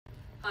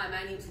Hi,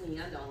 my name is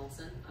Leanne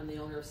Donaldson. I'm the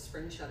owner of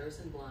Spring Shutters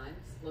and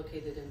Blinds,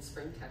 located in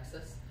Spring,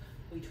 Texas.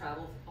 We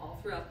travel all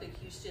throughout the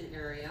Houston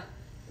area,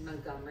 in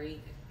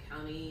Montgomery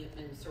County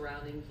and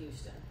surrounding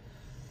Houston.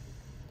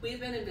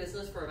 We've been in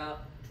business for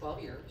about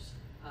 12 years.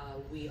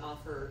 We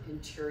offer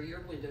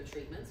interior window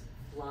treatments,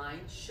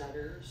 blinds,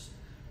 shutters,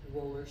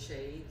 roller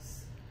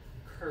shades,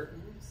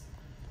 curtains.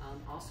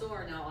 Also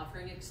are now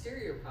offering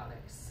exterior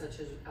products such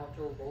as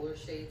outdoor roller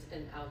shades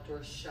and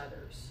outdoor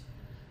shutters.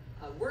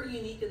 We're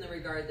unique in the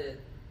regard that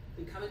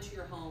we come into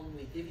your home,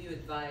 we give you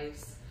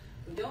advice,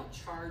 we don't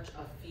charge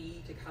a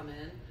fee to come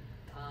in,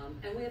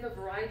 and we have a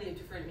variety of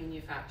different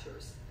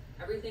manufacturers.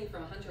 Everything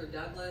from Hunter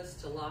Douglas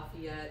to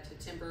Lafayette to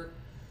Timber,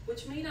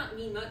 which may not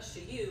mean much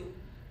to you,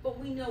 but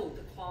we know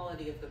the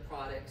quality of the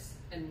products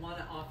and want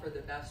to offer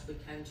the best we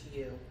can to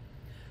you.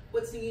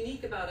 What's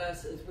unique about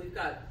us is we've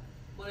got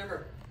one of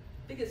our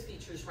biggest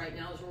features right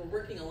now is we're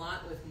working a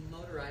lot with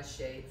motorized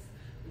shades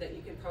that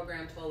you can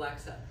program to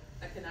Alexa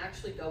that can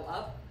actually go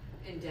up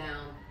and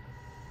down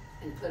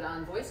and put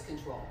on voice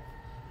control.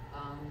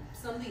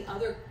 Some of the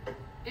other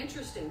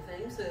interesting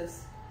things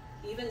is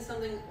even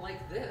something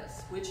like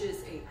this, which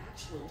is an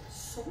actual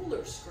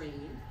solar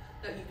screen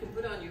that you can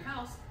put on your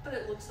house, but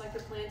it looks like a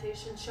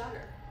plantation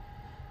shutter.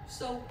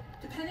 So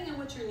depending on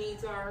what your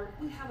needs are,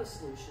 we have a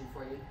solution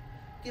for you.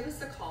 Give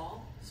us a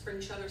call, Spring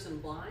Shutters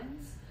and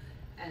Blinds,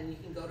 and you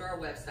can go to our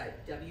website,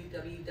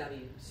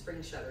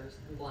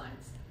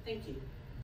 www.springshuttersandblinds. Thank you.